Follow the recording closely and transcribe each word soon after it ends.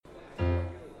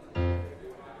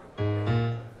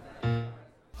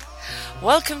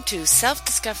Welcome to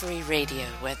Self-Discovery Radio,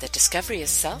 where the discovery of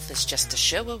self is just a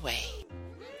show away.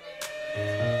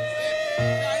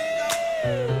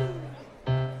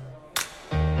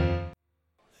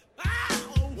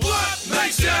 What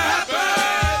makes you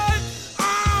happy?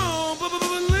 Oh,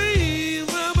 believe,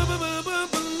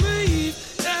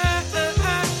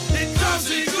 it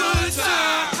comes in good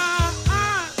time.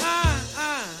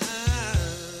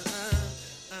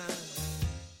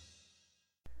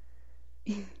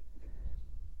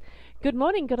 Good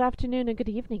morning, good afternoon, and good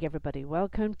evening, everybody.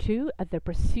 Welcome to the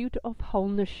Pursuit of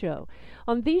Wholeness show.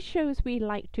 On these shows, we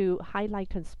like to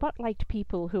highlight and spotlight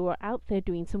people who are out there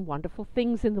doing some wonderful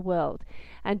things in the world.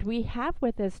 And we have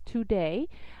with us today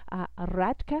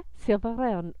Radka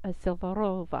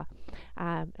Silvarova.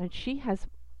 And she has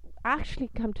actually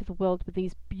come to the world with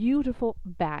these beautiful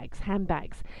bags,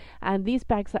 handbags, and these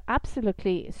bags are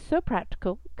absolutely so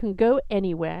practical, can go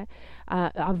anywhere,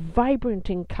 are vibrant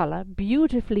in color,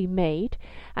 beautifully made,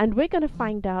 and we're going to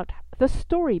find out the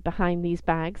story behind these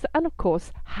bags and of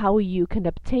course how you can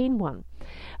obtain one.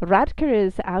 Radka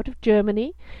is out of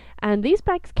Germany, and these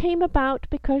bags came about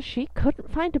because she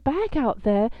couldn't find a bag out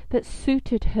there that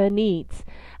suited her needs.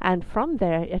 And from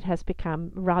there, it has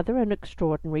become rather an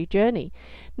extraordinary journey.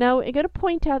 Now, I'm going to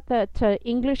point out that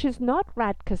English is not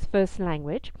Radka's first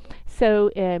language. So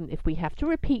if we have to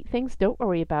repeat things, don't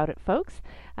worry about it, folks.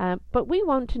 But we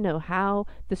want to know how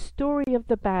the story of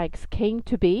the bags came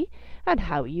to be and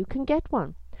how you can get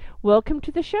one. Welcome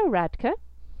to the show, Radka.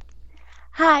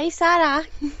 Hi, Sarah.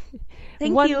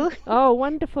 Thank you. Oh,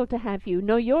 wonderful to have you.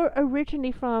 Now, you're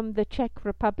originally from the Czech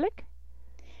Republic?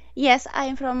 Yes,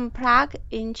 I'm from Prague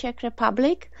in Czech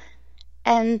Republic,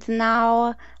 and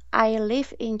now I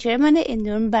live in Germany, in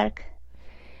Nuremberg.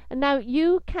 And now,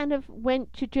 you kind of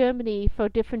went to Germany for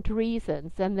different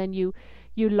reasons, and then you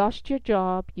lost your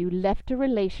job, you left a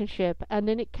relationship, and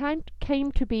then it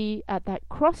came to be at that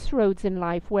crossroads in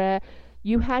life where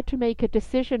you had to make a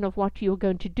decision of what you were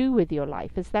going to do with your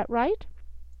life. Is that right?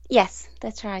 Yes,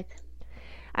 that's right.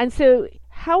 And so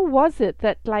how was it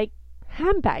that, like,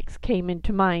 handbags came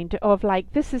into mind of,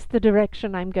 like, this is the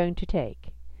direction I'm going to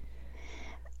take?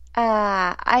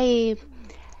 I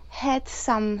had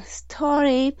some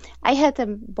story. I had a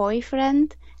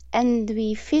boyfriend, and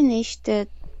we finished 2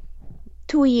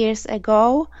 years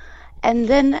ago, and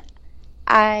then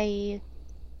I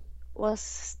was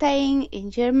staying in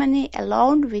Germany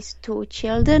alone with 2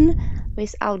 children,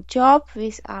 without job,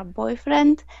 with our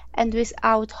boyfriend, and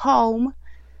without home.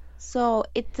 So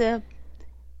it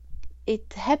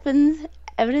happened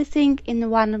everything in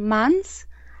 1 month,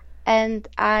 and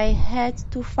I had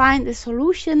to find a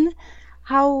solution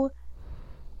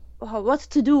what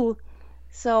to do.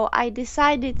 So I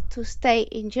decided to stay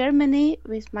in Germany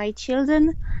with my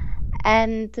children,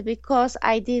 and because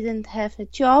I didn't have a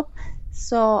job,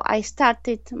 so I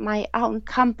started my own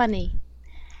company.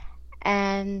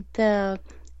 And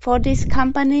for this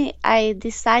company, I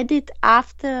decided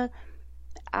after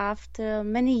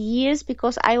many years,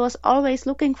 because I was always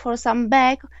looking for some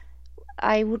bag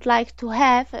I would like to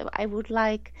have. I would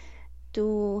like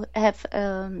to have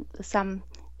some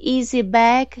easy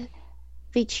bag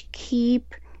which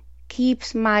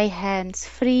keeps my hands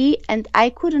free, and I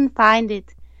couldn't find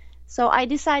it. So I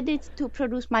decided to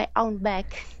produce my own bag.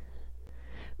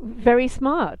 Very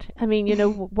smart. I mean, you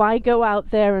know, why go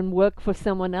out there and work for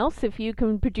someone else if you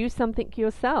can produce something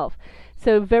yourself?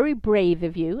 So very brave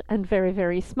of you and very,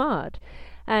 very smart.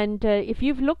 And if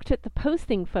you've looked at the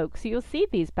posting, folks, you'll see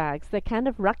these bags. They're kind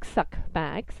of rucksack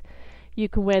bags. You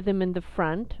can wear them in the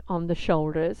front, on the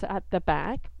shoulders, at the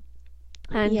back.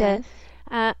 And Yes.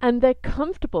 and they're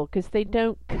comfortable because they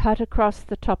don't cut across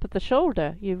the top of the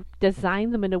shoulder. You've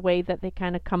designed them in a way that they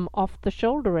kind of come off the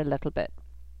shoulder a little bit.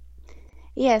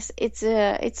 Yes, it's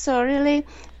very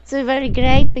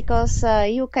great because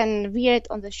you can wear it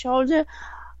on the shoulder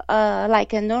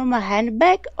like a normal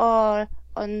handbag or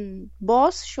on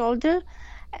both shoulder,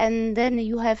 and then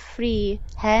you have free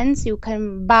hands. You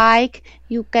can bike,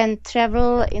 you can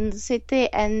travel in the city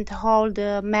and hold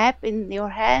a map in your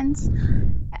hands,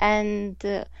 and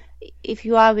if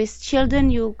you are with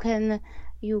children, you can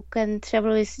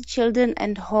travel with children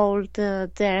and hold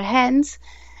their hands.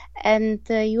 And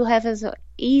you have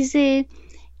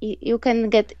you can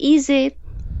get easy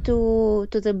to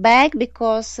the bag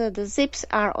because the zips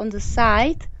are on the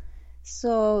side,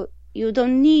 so you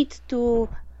don't need to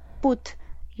put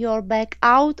your bag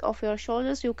out of your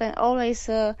shoulders. You can always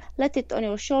let it on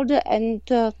your shoulder and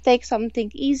take something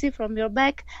easy from your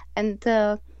bag and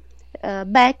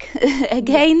back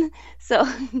again. So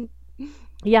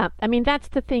Yeah, I mean, that's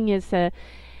the thing is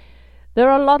There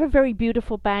are a lot of very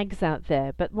beautiful bags out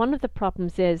there, but one of the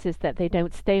problems is that they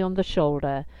don't stay on the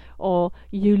shoulder, or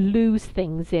you lose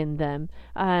things in them.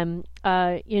 Or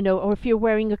if you're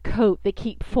wearing a coat, they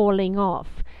keep falling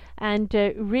off. And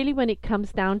really, when it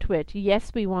comes down to it,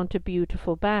 yes, we want a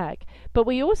beautiful bag, but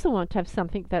we also want to have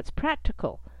something that's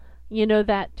practical.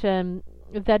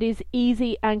 That is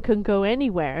easy and can go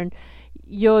anywhere. And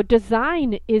your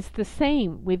design is the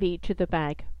same with each of the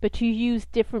bag, but you use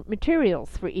different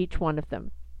materials for each one of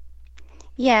them.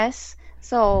 Yes,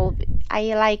 so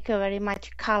I like very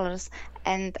much colors,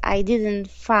 and I didn't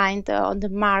find on the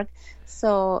market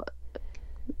so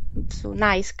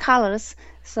nice colors.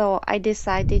 So I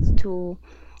decided to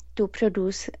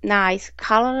produce nice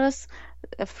colors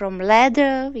from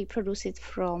leather. We produce it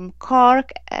from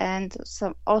cork, and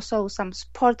also some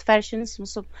sport versions.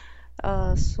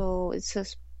 So it's a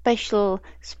special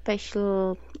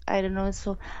I don't know,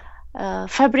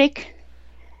 fabric,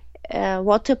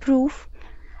 waterproof,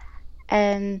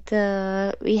 and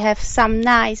we have some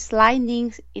nice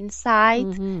linings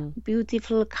inside,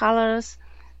 beautiful colors.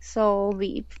 So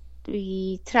we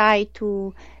try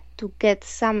to get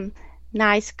some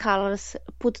nice colors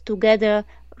put together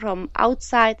from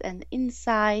outside and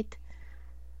inside,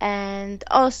 and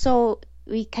also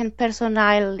we can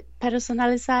personalize,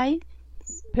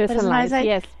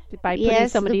 yes, by putting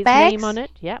somebody's name on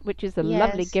it, which is a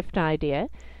lovely gift idea,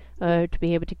 to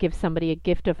be able to give somebody a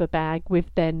gift of a bag with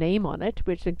their name on it,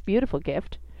 which is a beautiful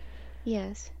gift.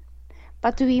 Yes,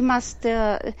 but we must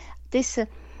this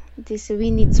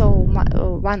we need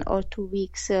 1 or 2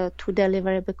 weeks to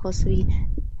deliver, because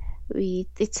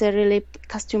it's a really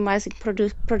customized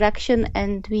production,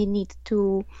 and we need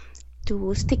to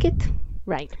stick it.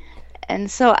 Right. And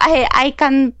so I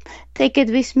can take it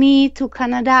with me to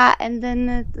Canada and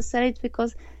then sell it,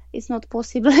 because it's not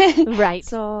possible. Right.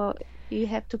 So you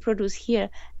have to produce here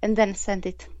and then send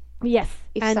it. Yes.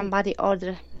 If somebody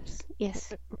orders.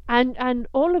 Yes. And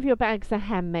all of your bags are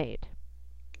handmade.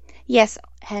 Yes,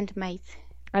 handmade.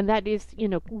 And that is,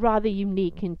 rather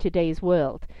unique in today's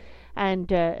world. And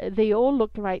they all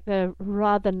look like they're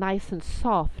rather nice and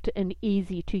soft and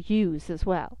easy to use as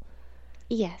well.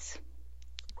 Yes.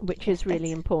 Which is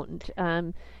really important.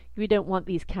 We don't want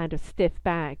these kind of stiff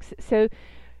bags. So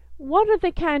what are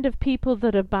the kind of people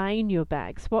that are buying your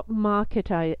bags? What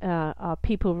market are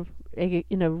people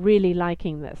really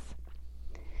liking this?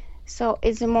 So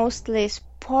it's mostly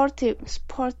sportive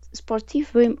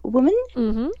women.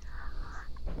 Mm-hmm.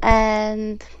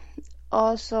 And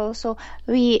also, so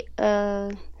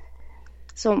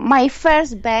my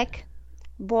first bag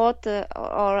bought,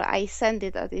 or I sent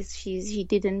it, she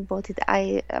didn't bought it,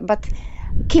 but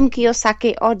Kim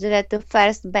Kiyosaki ordered the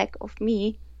first bag of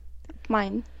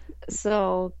mine.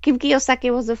 So Kim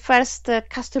Kiyosaki was the first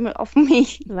customer of me.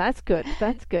 That's good.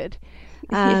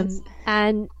 Yes.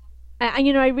 And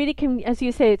I really can, as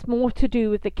you say, it's more to do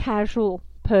with the casual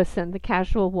person, the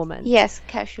casual woman. Yes,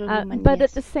 casual woman. But yes.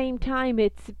 at the same time,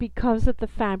 it's because of the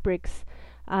fabrics,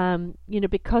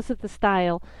 because of the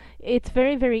style. It's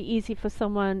very, very easy for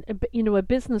someone, a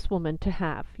businesswoman to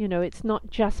have. It's not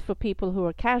just for people who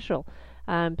are casual,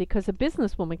 because a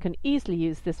businesswoman can easily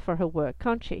use this for her work,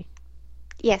 can't she?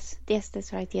 Yes,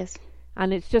 that's right, yes.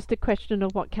 And it's just a question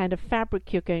of what kind of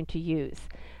fabric you're going to use.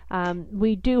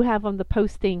 We do have on the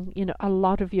posting, a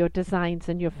lot of your designs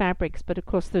and your fabrics, but of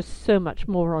course there's so much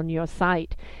more on your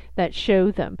site that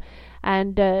show them.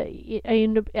 And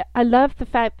I love the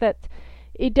fact that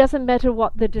it doesn't matter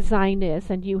what the design is,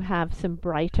 and you have some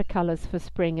brighter colors for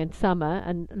spring and summer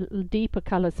and deeper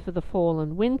colors for the fall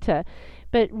and winter,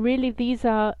 but really these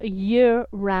are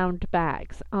year-round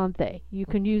bags, aren't they? You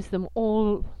can use them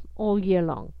all year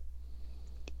long.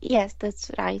 Yes,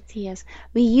 that's right, yes.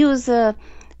 We use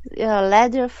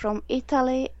leather from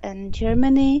Italy and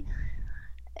Germany,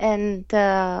 and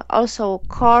also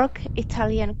cork,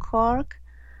 Italian cork,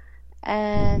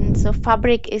 and the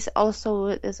fabric is also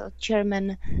a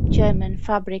German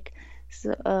fabric,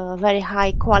 so, very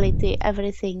high quality,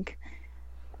 everything,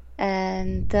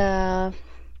 and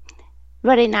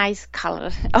very nice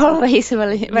color, always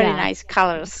very nice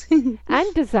colors.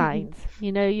 And designs.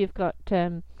 You've got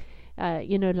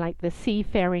like the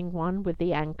seafaring one with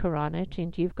the anchor on it,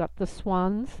 and you've got the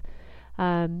swans.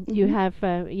 You have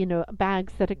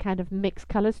bags that are kind of mixed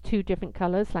colors, 2 different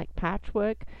colors, like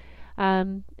patchwork.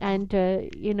 And the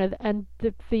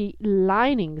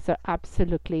linings are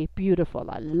absolutely beautiful.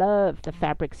 I love the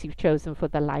fabrics you've chosen for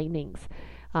the linings.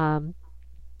 And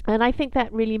I think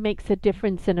that really makes a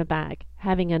difference in a bag,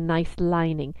 having a nice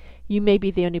lining. You may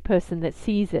be the only person that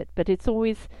sees it, but it's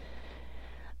always,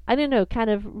 I don't know,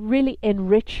 kind of really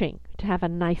enriching to have a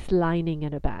nice lining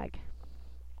in a bag.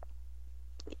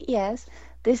 Yes,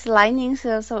 these linings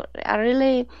are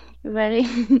really very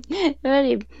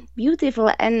very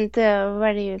beautiful and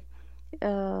very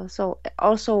so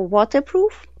also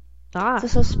waterproof. Ah,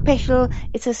 So special.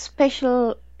 It's a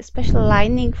special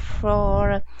lining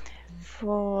for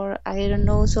I don't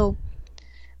know. So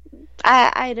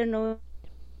I don't know.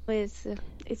 It's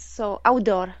so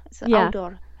outdoor. It's yeah,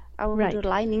 outdoor right.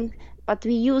 lining, but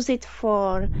we use it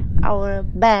for our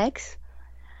bags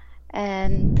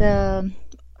and.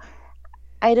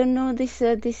 I don't know this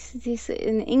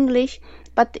in English,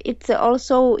 but it's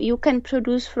also you can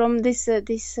produce from this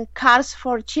cars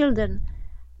for children.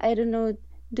 I don't know.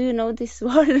 Do you know this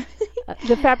word?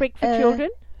 The fabric for uh, children?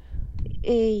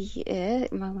 yeah,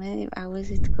 how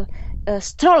is it called?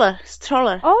 Stroller,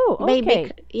 Oh, baby.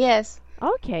 okay. Yes.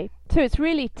 Okay. So it's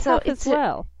really So tough as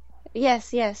well.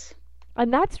 yes.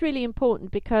 And that's really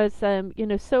important because,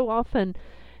 so often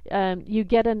you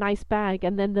get a nice bag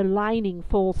and then the lining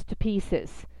falls to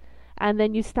pieces. And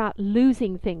then you start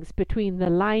losing things between the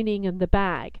lining and the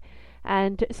bag.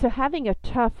 And so having a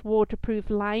tough waterproof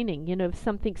lining, if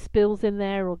something spills in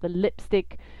there or the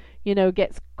lipstick,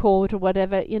 gets caught or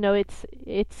whatever,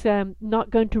 it's not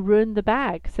going to ruin the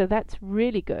bag. So that's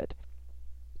really good.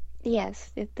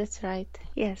 Yes, that's right.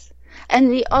 Yes, and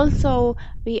we also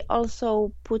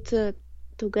put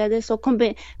together so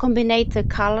combine the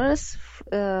colors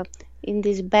in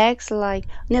these bags, like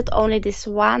not only these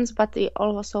ones, but we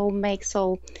also make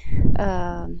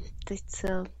it's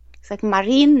like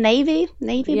marine navy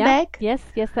Yeah. bag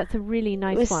Yes. That's a really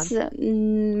nice with one.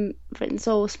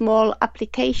 so small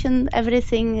application,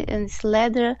 everything in this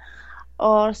leather,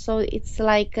 or so it's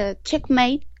like a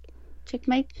checkmate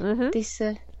Mm-hmm. this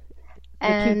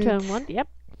The and two-tone one. Yep.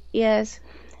 yes,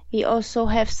 we also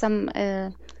have some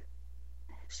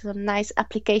nice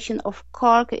application of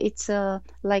cork. It's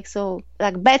like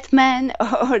Batman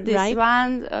or this Right.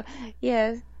 one.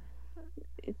 Yes,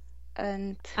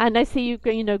 and And I see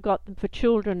got them for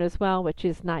children as well, which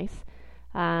is nice.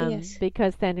 yes,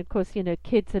 Because then, of course,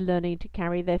 kids are learning to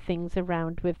carry their things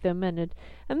around with them, and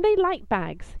they like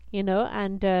bags,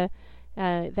 and they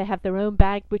have their own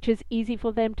bag, which is easy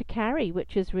for them to carry,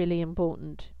 which is really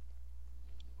important.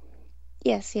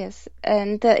 yes,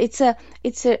 and it's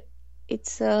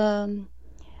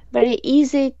very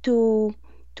easy to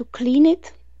clean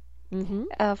it Mm-hmm.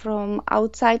 from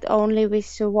outside only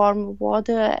with warm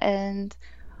water and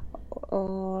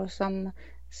or some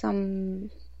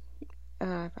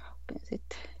how is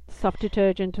it Soft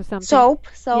detergent or something. soap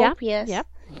Yeah. yes Yeah.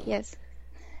 yes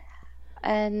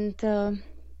and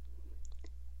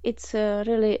it's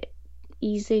really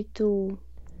easy to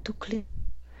clean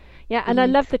Yeah, and I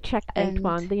love it the checkmate and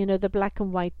one, the black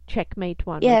and white checkmate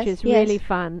one, which yes is really yes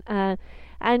fun. And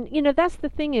that's the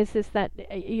thing is that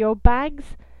your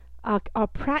bags are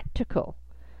practical,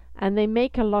 and they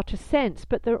make a lot of sense,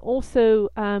 but they're also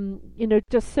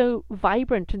just so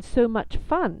vibrant and so much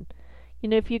fun.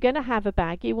 If you're going to have a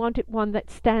bag, you want it one that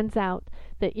stands out,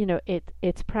 that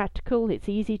it's practical, it's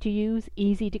easy to use,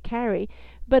 easy to carry,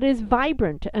 but is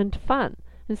vibrant and fun.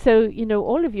 And so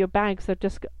all of your bags are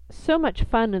just so much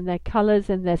fun in their colors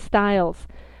and their styles,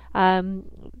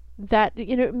 that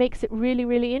it makes it really,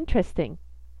 really interesting.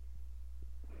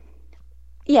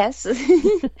 yes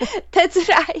that's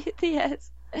right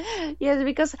yes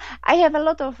because I have a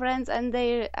lot of friends and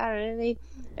they are really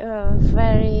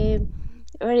very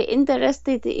very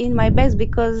interested in my bags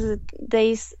because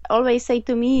they always say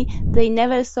to me they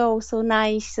never saw so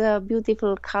nice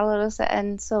beautiful colors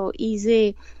and so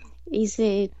easy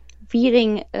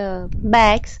wearing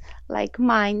bags like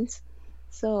mine.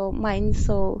 So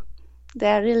they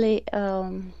are really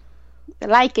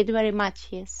like it very much.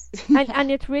 Yes.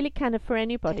 And it's really kind of for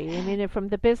anybody. I mean, from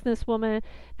the businesswoman,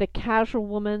 the casual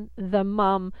woman, the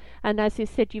mum, and as you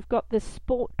said, you've got this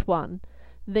sport one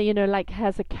that like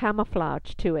has a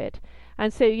camouflage to it.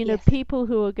 And so Yes. people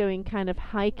who are going kind of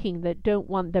hiking that don't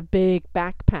want the big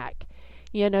backpack,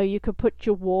 you could put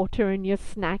your water and your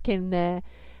snack in there,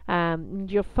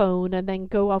 your phone, and then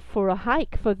go off for a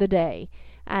hike for the day.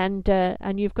 And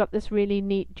you've got this really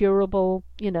neat, durable,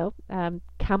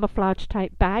 camouflage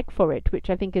type bag for it, which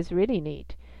I think is really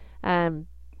neat. Um,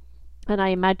 and I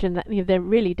imagine that there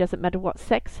really doesn't matter what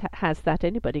sex has that;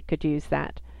 anybody could use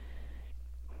that.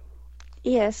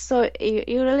 Yes, so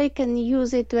you really can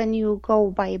use it when you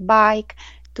go by bike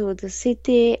to the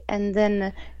city, and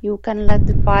then you can let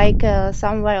the bike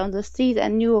somewhere on the street,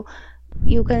 and you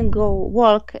can go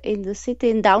walk in the city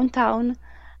in downtown,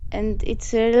 and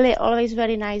it's really always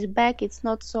very nice bag. It's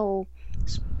not so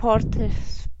sport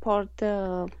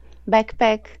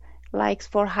backpack like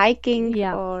for hiking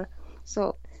Yeah. or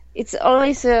so. It's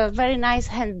always a very nice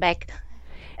handbag.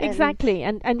 Exactly,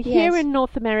 and here yes. in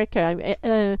North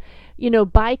America,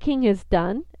 biking is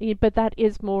done, but that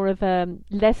is more of a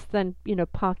less than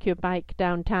park your bike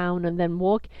downtown and then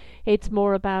walk. It's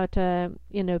more about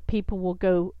people will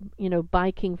go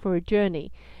biking for a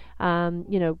journey,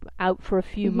 out for a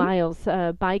few Hmm. miles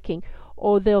biking,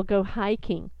 or they'll go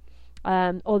hiking,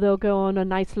 or they'll go on a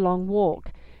nice long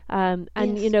walk. And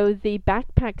Yes. the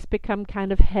backpacks become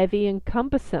kind of heavy and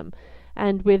cumbersome.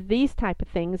 And with these type of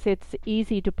things, it's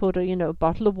easy to put a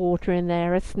bottle of water in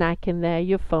there, a snack in there,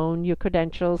 your phone, your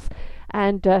credentials,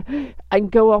 and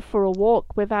go off for a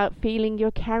walk without feeling you're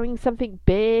carrying something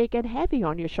big and heavy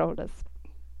on your shoulders.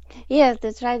 Yes,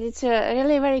 that's right. It's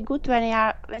really very good when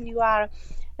you are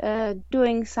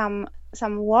doing some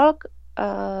work,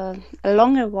 a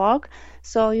longer walk,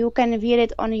 so you can wear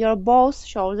it on your both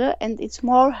shoulder, and it's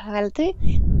more healthy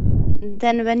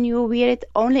than when you wear it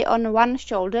only on one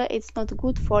shoulder. It's not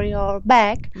good for your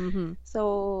back, Hmm.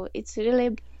 so it's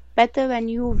really better when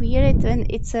you wear it when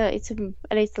it's a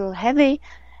little heavy.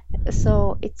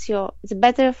 So it's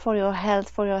better for your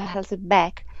healthy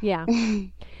back. Yeah. I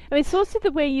mean, it's also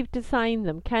the way you've designed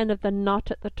them, kind of the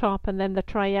knot at the top and then the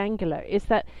triangular, is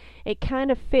that it kind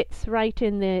of fits right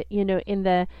in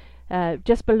the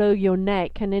just below your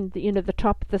neck and in the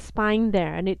top of the spine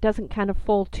there, and it doesn't kind of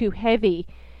fall too heavy,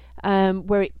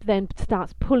 where it then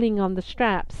starts pulling on the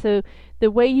strap. So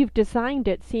the way you've designed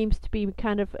it seems to be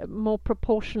kind of more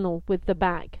proportional with the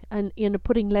back, and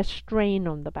putting less strain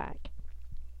on the back.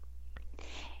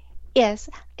 Yes,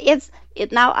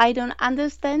 now I don't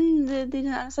understand.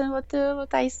 Didn't understand what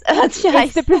what I It's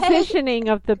the said. positioning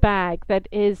of the bag that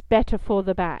is better for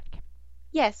the back.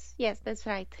 Yes, that's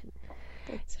right.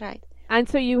 That's right. And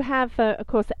so you have, of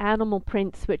course, animal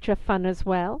prints, which are fun as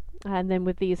well, and then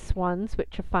with these swans,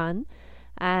 which are fun,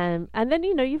 and then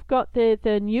you've got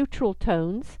the neutral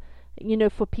tones,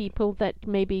 for people that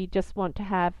maybe just want to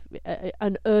have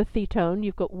an earthy tone.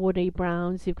 You've got woody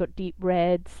browns, you've got deep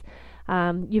reds,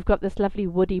 you've got this lovely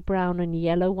woody brown and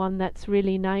yellow one that's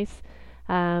really nice,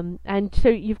 and so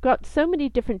you've got so many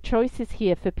different choices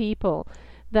here for people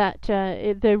that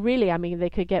they're really, I mean, they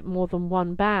could get more than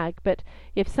one bag, but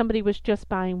if somebody was just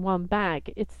buying one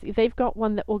bag, they've got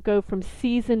one that will go from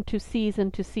season to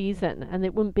season to season, and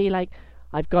it wouldn't be like,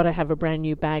 I've got to have a brand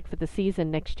new bag for the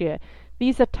season next year.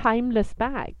 These are timeless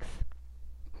bags.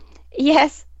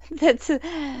 Yes, that's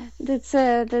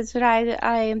right.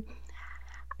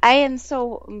 I am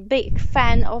so big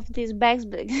fan of these bags.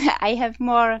 But I have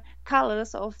more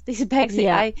colors of these bags.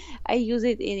 Yeah. I use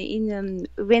it in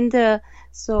winter,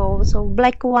 so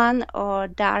black one or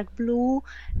dark blue.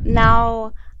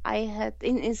 Now I had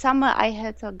in summer I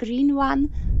had a green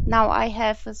one. Now I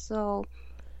have a so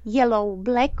yellow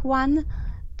black one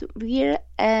to wear,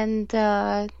 and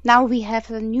now we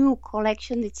have a new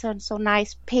collection. It's so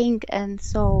nice pink and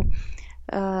so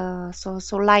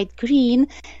light green.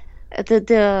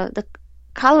 The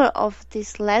color of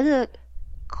this leather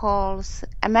calls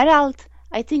emerald.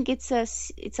 I think it's a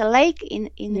lake in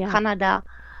Yeah. Canada.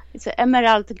 It's an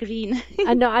emerald green.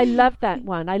 I know, I love that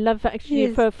one. I love actually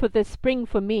Yes. for the spring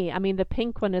for me. I mean, the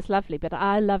pink one is lovely, but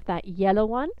I love that yellow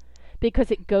one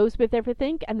because it goes with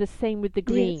everything, and the same with the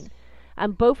Yes. green.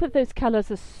 And both of those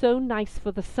colors are so nice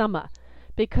for the summer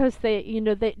because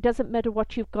it doesn't matter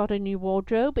what you've got in your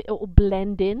wardrobe, it will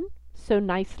blend in so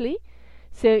nicely.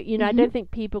 So, I Hmm. don't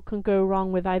think people can go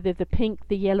wrong with either the pink,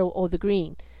 the yellow, or the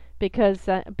green because,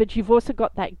 but you've also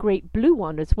got that great blue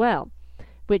one as well,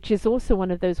 which is also one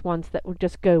of those ones that will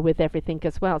just go with everything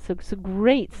as well. So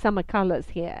great summer colors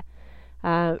here.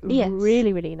 Yes.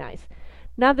 Really, really nice.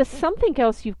 Now, there's something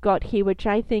else you've got here which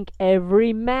I think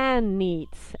every man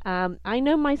needs. I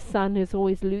know my son is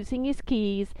always losing his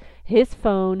keys, his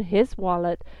phone, his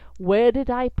wallet. Where did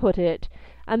I put it?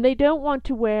 And they don't want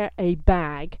to wear a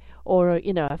bag or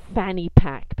a fanny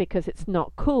pack because it's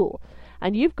not cool.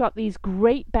 And you've got these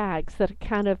great bags that are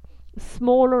kind of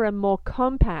smaller and more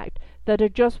compact that are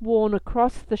just worn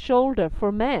across the shoulder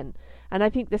for men. And I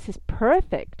think this is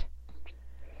perfect.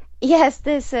 Yes.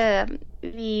 This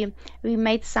we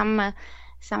made some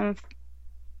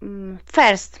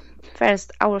first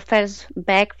our first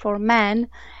bag for men.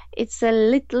 It's a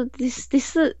little this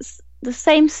is the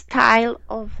same style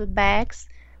of the bags,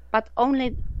 but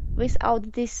only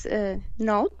without this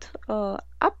note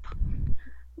up.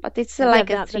 But it's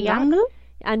like a Without the knot triangle.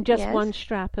 and just Yes, one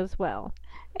strap as well.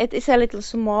 it is a little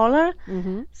smaller.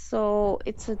 Hmm. So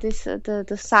it's this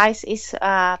the size is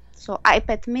so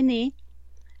iPad Mini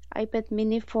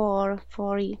for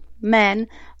men,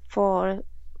 for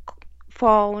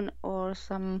phone or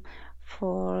some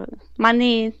for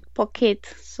money pocket.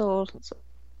 So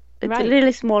It's Right.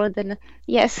 really smaller than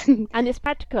yes. And it's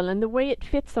practical, and the way it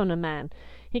fits on a man,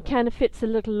 it kind of fits a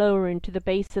little lower into the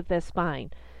base of their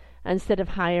spine instead of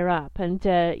higher up. And,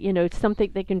 it's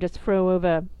something they can just throw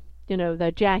over,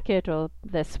 their jacket or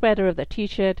their sweater or their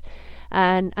t-shirt,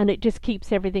 and it just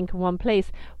keeps everything in one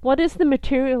place. What is the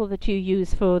material that you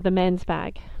use for the men's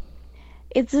bag?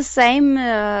 It's the same.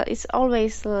 It's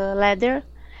always leather.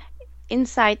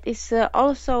 Inside is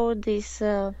also this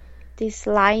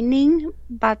lining,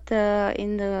 but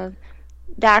in the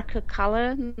darker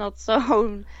color, not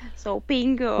so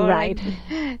pink or Right.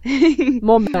 like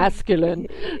More masculine.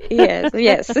 yes.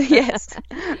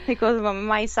 Because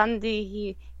my son,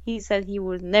 he said he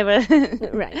would never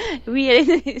Right. wear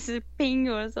this pink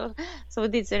or so. So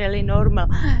it's really normal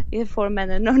for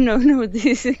men. No,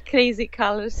 these crazy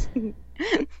colors.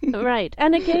 Right.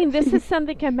 And again, this is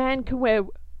something a man can wear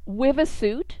with a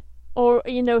suit, or,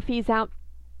 if he's out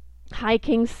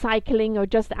hiking, cycling, or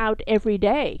just out every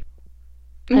day.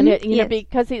 And Yes.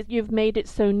 because you've made it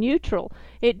so neutral,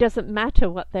 it doesn't matter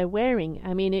what they're wearing.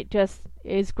 I mean, it just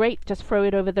is great. Just throw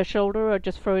it over their shoulder or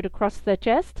just throw it across their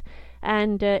chest,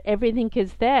 and everything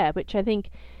is there. Which I think,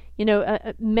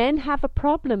 men have a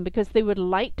problem because they would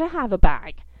like to have a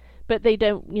bag, but they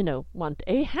don't, want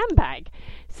a handbag.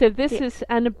 So this is,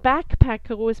 and a backpack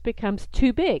always becomes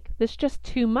too big. There's just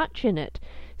too much in it.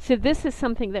 So this is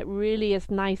something that really is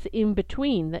nice in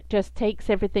between, that just takes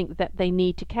everything that they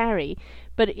need to carry,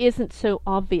 but it isn't so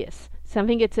obvious. So I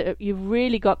think you've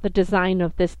really got the design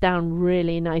of this down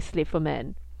really nicely for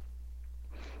men.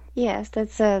 Yes,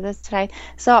 that's right.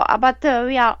 So, but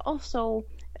we are also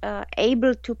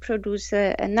able to produce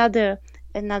another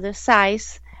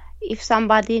size. If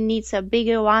somebody needs a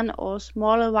bigger one or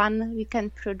smaller one, we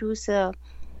can produce a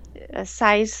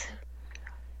size.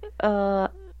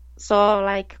 So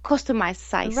like customized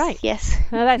size. Right. Yes.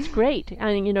 Now that's great.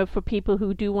 And, for people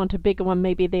who do want a bigger one,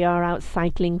 maybe they are out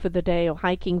cycling for the day or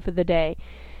hiking for the day,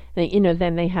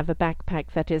 then they have a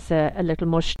backpack that is a little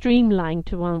more streamlined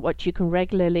to what you can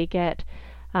regularly get.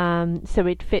 So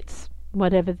it fits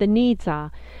whatever the needs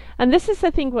are. And this is, I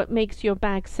think, what makes your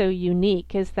bag so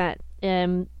unique, is that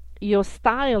your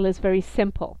style is very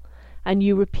simple, and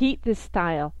you repeat this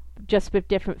style just with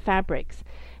different fabrics.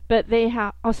 But they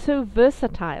are so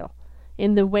versatile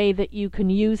in the way that you can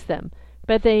use them.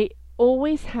 But they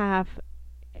always have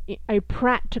a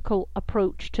practical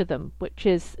approach to them, which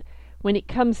is, when it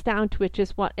comes down to it,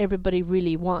 is what everybody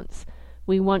really wants.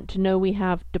 We want to know we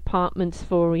have departments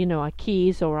for, our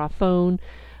keys or our phone,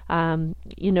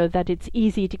 that it's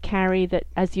easy to carry, that,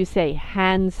 as you say,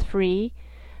 hands-free.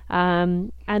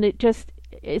 And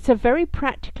it's a very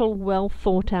practical, well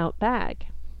thought out bag.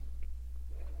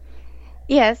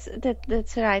 Yes,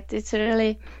 that's right. It's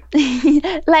really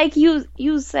like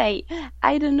you say.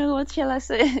 I don't know what shall I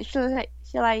say. Shall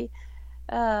I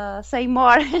say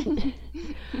more?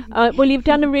 Well, you've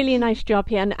done a really nice job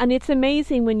here, and it's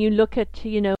amazing when you look at,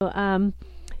 you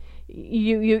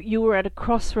were at a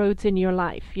crossroads in your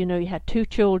life. You had 2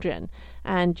 children,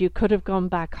 and you could have gone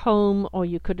back home, or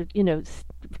you could have,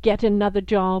 get another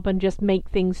job and just make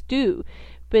things do.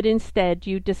 But instead,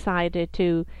 you decided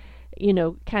to,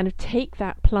 kind of take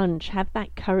that plunge, have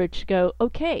that courage to go,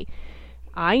 okay,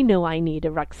 I know I need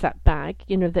a rucksack bag,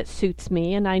 that suits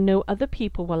me, and I know other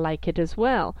people will like it as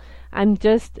well, and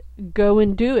just go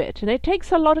and do it. And it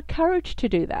takes a lot of courage to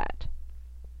do that.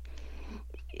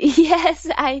 Yes,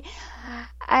 I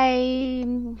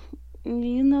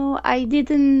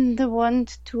didn't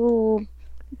want to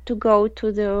go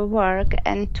to the work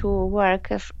and to work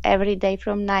every day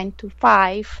from 9 to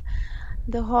 5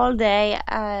 the whole day.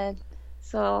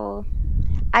 So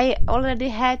I already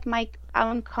had my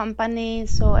own company,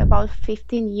 so about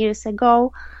 15 years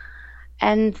ago,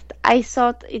 and I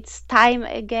thought it's time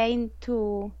again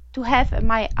to have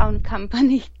my own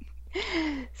company.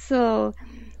 So,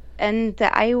 and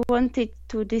I wanted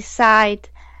to decide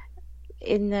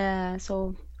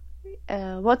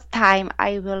what time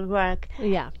I will work.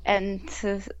 Yeah. And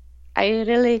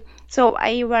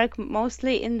I work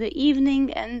mostly in the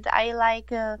evening, and I like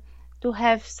to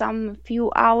have some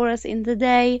few hours in the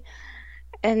day.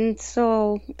 And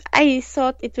so I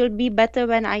thought it will be better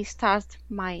when I start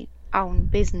my own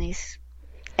business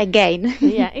again.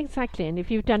 Yeah, exactly. And if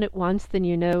you've done it once, then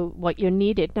you know what you're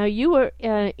needed. Now, you were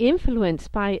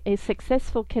influenced by a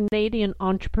successful Canadian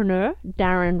entrepreneur,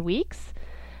 Darren Weeks,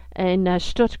 in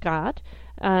Stuttgart,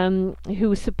 who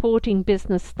was supporting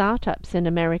business startups in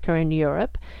America and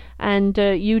Europe, and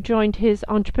you joined his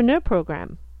entrepreneur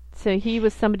program. So he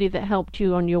was somebody that helped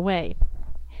you on your way.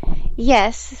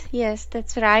 Yes,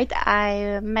 that's right.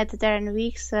 I met Darren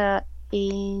Weeks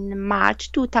in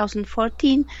March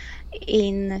 2014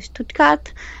 in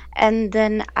Stuttgart, and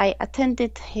then I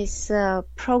attended his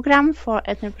program for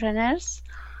entrepreneurs,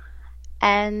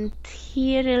 and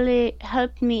he really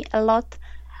helped me a lot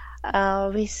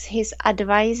with his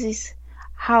advices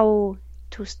how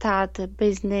to start a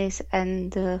business,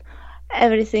 and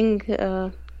everything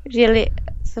really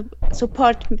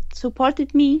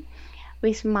supported me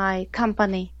with my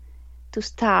company to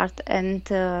start, and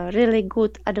really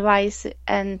good advice.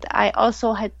 And I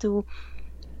also had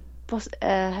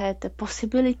had the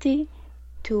possibility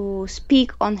to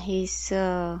speak on his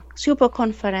super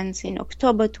conference in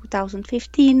October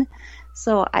 2015,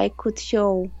 so I could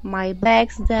show my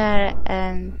bags there,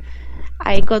 and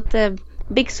I got a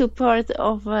big support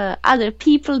of other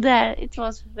people there. It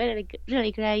was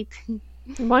really great.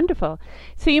 Wonderful.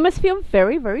 So you must feel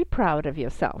very, very proud of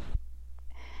yourself.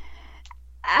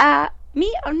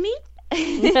 Me?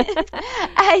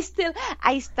 I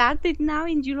started now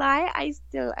in July. I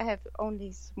still have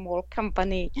only small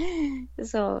company,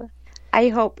 so I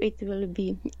hope it will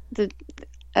be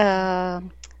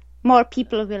more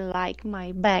people will like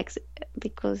my bags,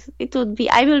 because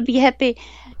I will be happy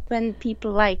when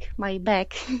people like my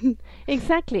bag.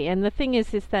 Exactly, and the thing is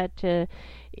that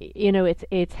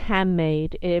it's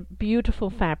handmade, beautiful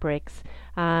fabrics,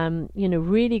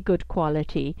 really good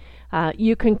quality.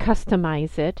 You can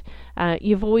customize it.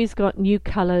 You've always got new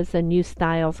colors and new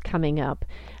styles coming up,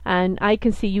 and I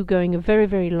can see you going a very,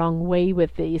 very long way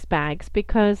with these bags,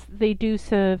 because they do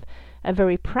serve a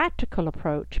very practical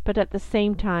approach, but at the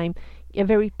same time,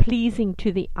 very pleasing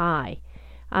to the eye.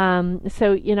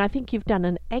 So I think you've done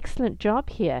an excellent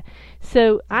job here.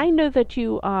 So I know that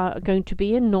you are going to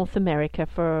be in North America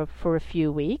for a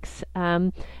few weeks,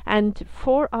 and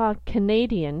for our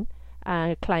Canadian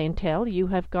clientele, you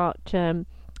have got an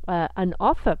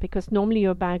offer, because normally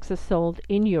your bags are sold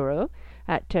in euro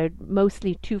at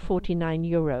mostly 249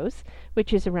 euros,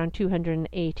 which is around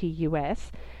 280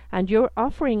 US. And you're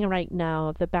offering right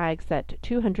now the bags at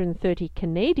 230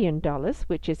 Canadian dollars,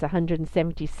 which is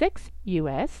 176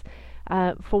 US,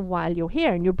 for while you're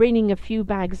here. And you're bringing a few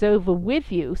bags over with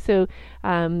you, so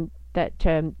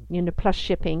plus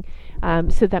shipping,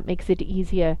 so that makes it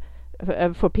easier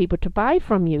for people to buy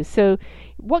from you. So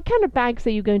what kind of bags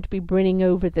are you going to be bringing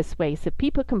over this way, so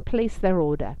people can place their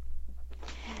order?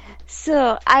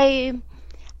 So I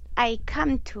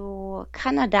come to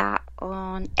Canada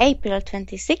on April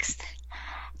 26th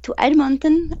to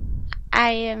Edmonton.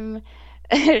 I am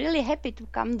really happy to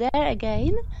come there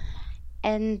again,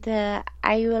 and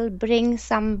I will bring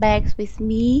some bags with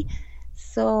me.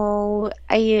 So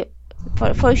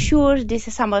for sure this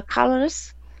is summer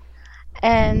colors,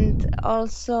 and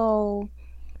also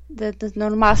the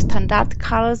normal standard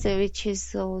colors, which is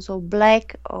so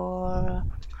black or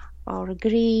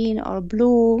green or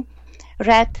blue,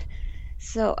 red.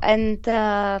 So, and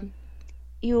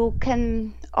you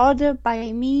can order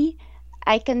by me.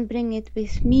 I can bring it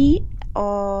with me,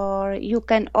 or you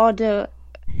can order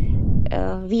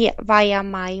via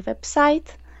my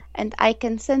website, and I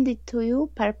can send it to you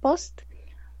per post.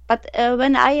 But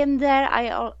when I am there,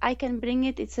 I can bring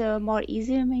it. It's more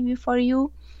easier maybe for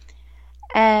you.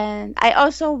 And I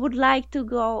also would like to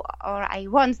go, or I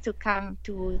want to come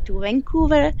to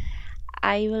Vancouver.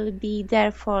 I will be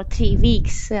there for 3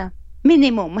 weeks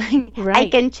minimum. Right. I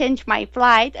can change my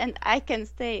flight and I can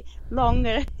stay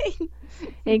longer.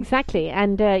 Exactly,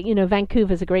 and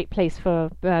Vancouver's a great place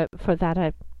for that.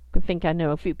 I think I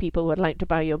know a few people would like to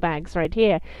buy your bags right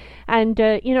here, and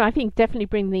I think definitely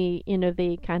bring the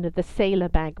the kind of the sailor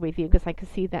bag with you, because I can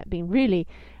see that being really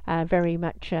very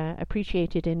much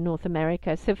appreciated in North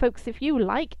America. So folks, if you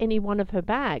like any one of her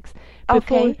bags,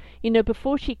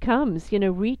 before she comes,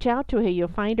 reach out to her. You'll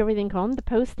find everything on the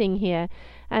posting here,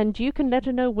 and you can let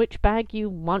her know which bag you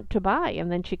want to buy, and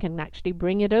then she can actually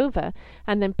bring it over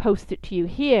and then post it to you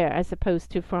here, as opposed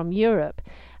to from Europe.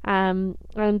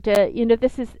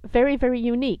 This is very, very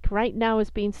unique. Right now it's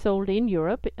being sold in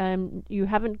Europe. You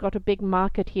haven't got a big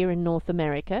market here in North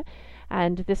America,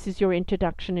 and this is your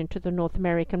introduction into the North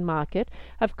American market.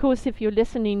 Of course, if you're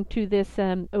listening to this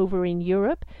over in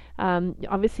Europe,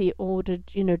 obviously ordered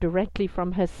directly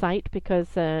from her site,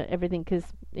 because everything is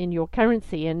in your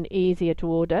currency and easier to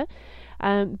order.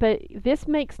 But this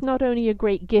makes not only a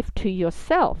great gift to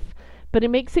yourself, but it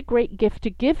makes a great gift to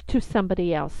give to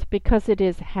somebody else, because it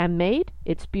is handmade,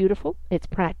 it's beautiful, it's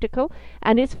practical,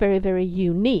 and it's very, very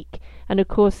unique. And of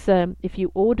course, if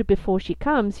you order before she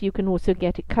comes, you can also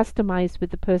get it customized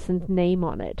with the person's name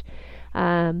on it.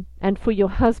 And for your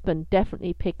husband,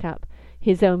 definitely pick up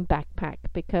his own backpack,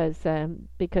 because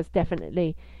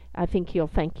definitely I think he'll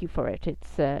thank you for it.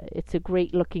 It's a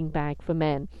great looking bag for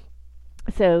men.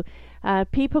 So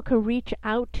people can reach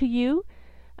out to you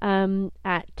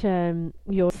at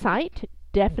your site,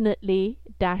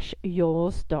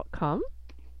 definitely-yours.com.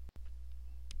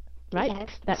 Right?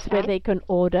 Yes, That's where they can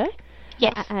order.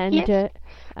 Yes. And yes.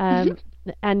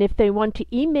 and if they want to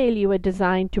email you a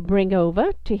design to bring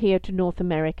over to here to North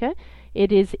America,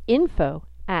 it is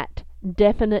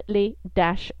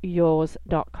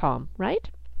info@definitely-yours.com, right?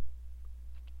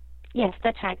 Yes,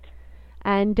 that's right.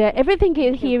 And everything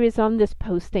here is on this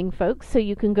posting, folks, so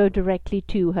you can go directly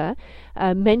to her.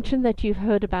 Mention that you've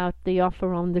heard about the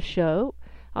offer on the show,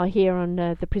 or here on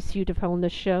the Pursuit of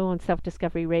Wholeness show on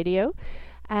Self-Discovery Radio.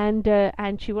 And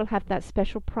she will have that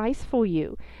special price for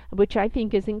you, which I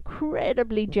think is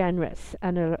incredibly generous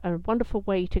and a wonderful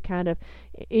way to kind of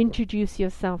introduce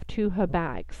yourself to her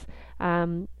bags.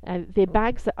 The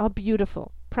bags are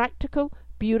beautiful, practical,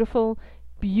 beautiful,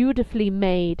 beautifully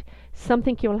made,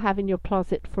 something you'll have in your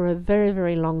closet for a very,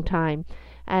 very long time.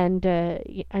 And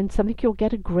something you'll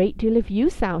get a great deal of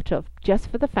use out of, just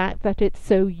for the fact that it's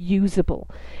so usable.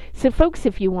 So, folks,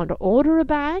 if you want to order a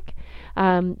bag,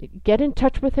 get in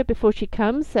touch with her before she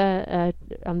comes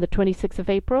on the 26th of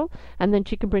April, and then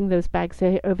she can bring those bags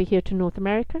over here to North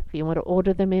America. If you want to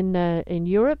order them in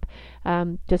Europe,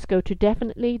 just go to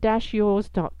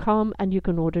definitely-yours.com, and you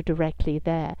can order directly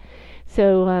there.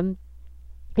 So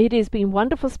it has been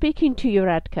wonderful speaking to you,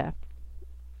 Radka.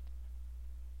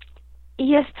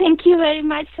 Yes, thank you very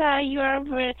much. I am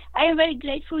very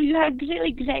grateful. You are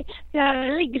really great. You are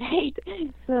really great.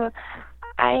 So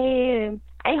I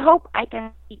hope I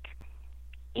can speak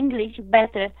English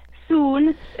better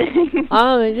soon.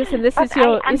 Oh, listen, this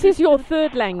is your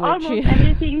third language. Almost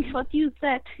everything what you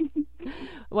said.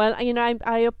 Well,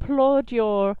 I applaud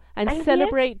and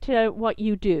celebrate what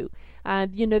you do.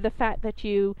 The fact that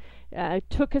you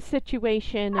took a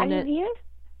situation. Are you here?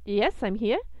 Yes, I'm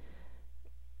here.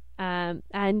 And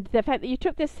the fact that you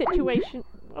took this situation,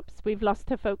 oops, we've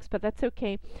lost her, folks, but that's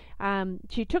okay.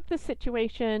 She took this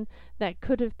situation that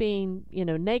could have been,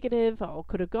 negative, or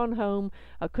could have gone home,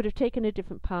 or could have taken a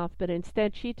different path, but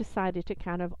instead she decided to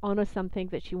kind of honor something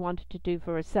that she wanted to do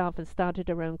for herself and started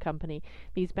her own company.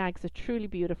 These bags are truly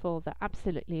beautiful. They're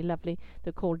absolutely lovely.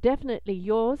 They're called Definitely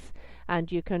Yours,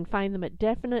 and you can find them at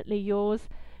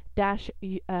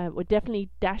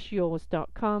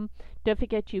definitely-yours.com. Don't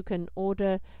forget you can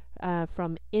order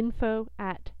from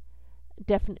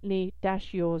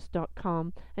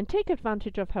info@definitely-yours.com and take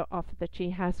advantage of her offer that she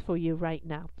has for you right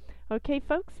now. Okay,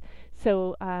 folks?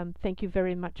 So thank you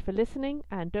very much for listening,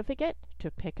 and don't forget to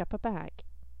pick up a bag.